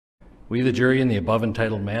We, the jury, in the above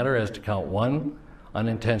entitled matter as to count 1,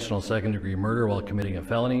 unintentional second-degree murder while committing a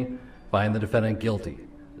felony, find the defendant guilty.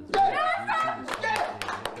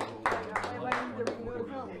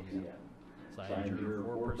 Signed, juror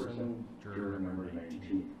foreperson, juror number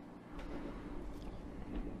 19.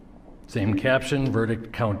 Same caption,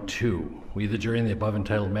 verdict count 2. We, the jury, in the above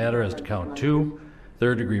entitled matter as to count 2,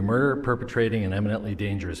 third-degree murder, perpetrating an eminently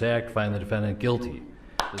dangerous act, find the defendant guilty.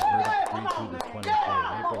 This verdict agreed to the 24th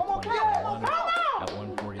of April 2021 at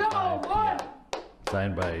 1:45 p.m.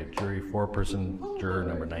 Signed by jury foreperson, juror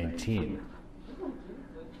number 19.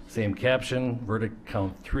 Same caption, verdict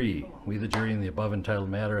count 3. We, the jury, in the above entitled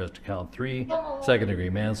matter as to count 3, second-degree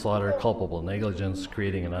manslaughter, culpable negligence,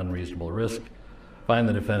 creating an unreasonable risk, find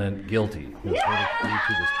the defendant guilty. This verdict agreed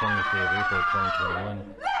to this 20th day of April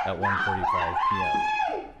 2021 at 1:45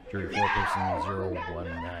 p.m. Jury foreperson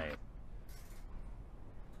 019.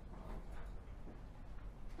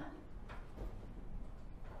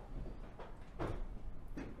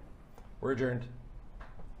 We're adjourned.